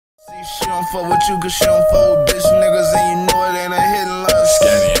She don't fuck with you cause she don't fuck with bitch niggas, and you know it ain't a hidden love.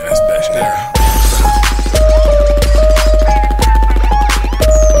 Scanny ass bitch there.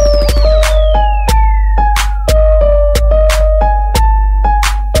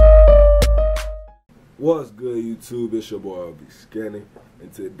 What's good, YouTube? It's your boy I'll be Skinny,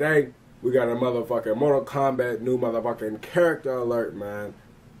 and today we got a motherfucking Mortal Kombat new motherfucking character alert, man.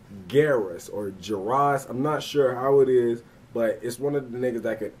 GERAS or GERAS, I'm not sure how it is, but it's one of the niggas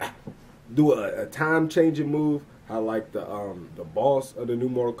that could do a time-changing move. I like the boss of the new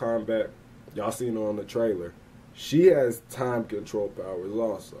Mortal Kombat. Y'all seen her on the trailer. She has time control powers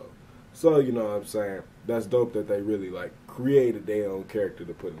also. So, you know what I'm saying? That's dope that they really, like, created their own character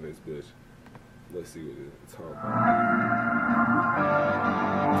to put in this bitch. Let's see what it's talking about.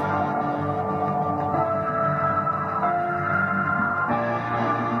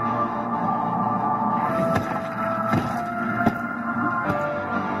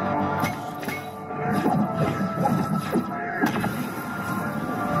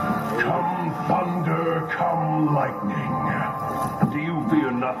 Thunder, come lightning. Do you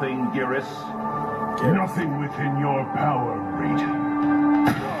fear nothing, GERAS? Nothing within your power, Raiden.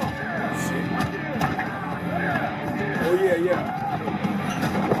 Oh yeah.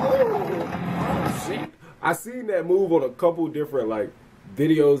 Oh shit. I seen that move on a couple different like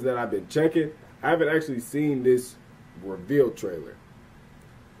videos that I've been checking. I haven't actually seen this reveal trailer.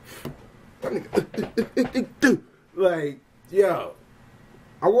 Like, yo.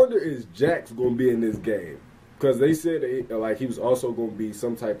 I wonder is Jax gonna be in this game? Because they said like he was also gonna be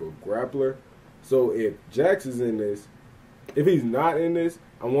some type of grappler. So if Jax is in this, if he's not in this,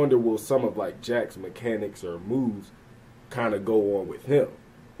 I wonder will some of like Jax's mechanics or moves kind of go on with him,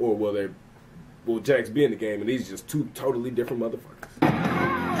 or will Jax be in the game and these just two totally different motherfuckers?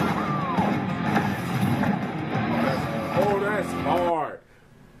 Oh, that's hard.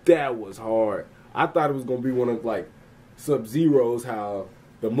 That was hard. I thought it was gonna be one of like Sub-Zero's, how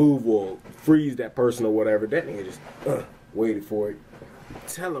the move will freeze that person or whatever. That nigga just waited for it.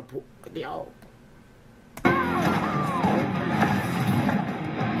 Teleport. Yo.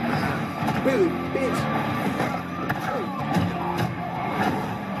 Billy, bitch.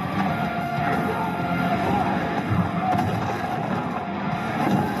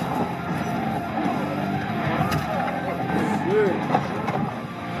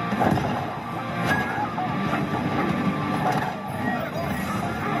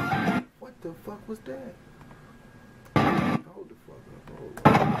 What the fuck was that? Hold the fuck up,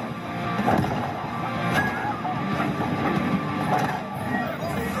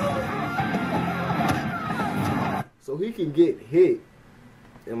 So he can get hit,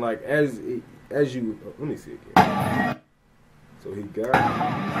 and like as you let me see again. So he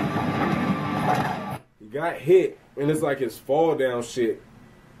got hit, and it's like his fall down shit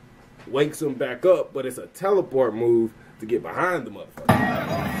wakes him back up, but it's a teleport move to get behind the motherfucker.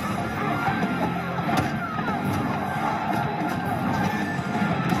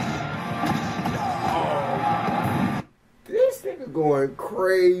 Oh, this nigga going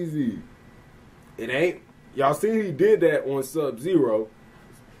crazy. It ain't. Y'all see he did that on Sub-Zero.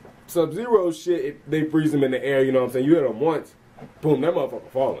 Sub-Zero shit, they freeze him in the air, you know what I'm saying? You hit him once, boom, that motherfucker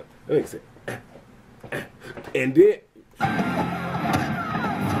falling. That nigga said, and then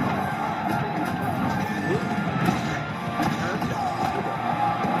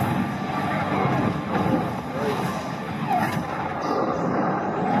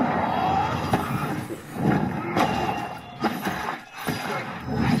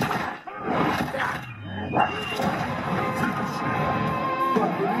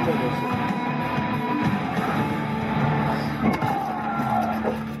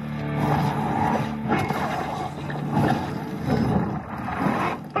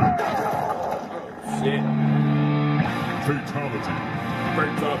Fatality.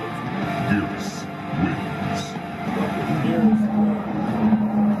 Fatality. GERAS wins. GERAS.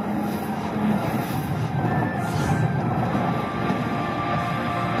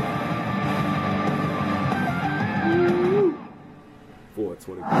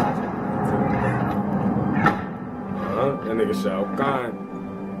 420. That nigga Shao Kahn.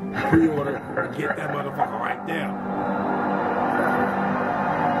 Pre-order. Get that motherfucker right there.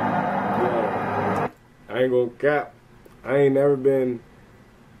 Yo, I ain't gonna cap. I ain't never been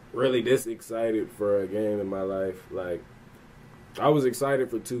really this excited for a game in my life. Like, I was excited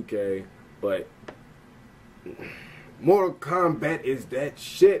for 2K, but Mortal Kombat is that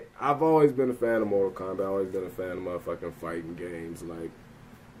shit. I've always been a fan of Mortal Kombat. I've always been a fan of motherfucking fighting games. Like,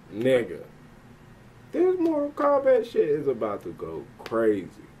 nigga, this Mortal Kombat shit is about to go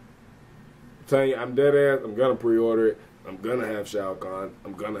crazy. I'm telling you, I'm dead ass. I'm gonna pre-order it. I'm gonna have Shao Kahn.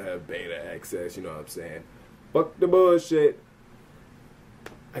 I'm gonna have beta access, you know what I'm saying? Fuck the bullshit.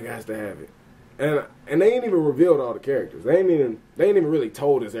 I got to have it. And they ain't even revealed all the characters. They ain't even really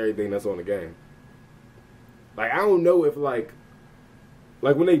told us everything that's on the game. Like, I don't know if like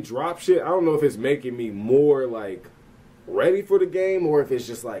when they drop shit, I don't know if it's making me more like ready for the game, or if it's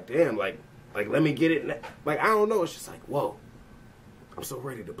just like, damn, like let me get it. Like, I don't know. It's just like, whoa, I'm so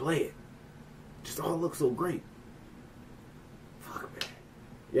ready to play it. Just all looks so great. Fuck, man.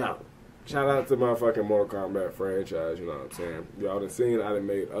 Yo, shout out to my fucking Mortal Kombat franchise, you know what I'm saying? Y'all done seen I done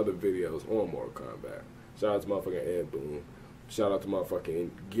made other videos on Mortal Kombat. Shout out to motherfucking Ed Boon. Shout out to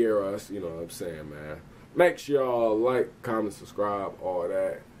motherfucking GERAS, you know what I'm saying, man? Make sure y'all like, comment, subscribe, all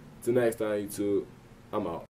that. Till next time, YouTube, I'm out.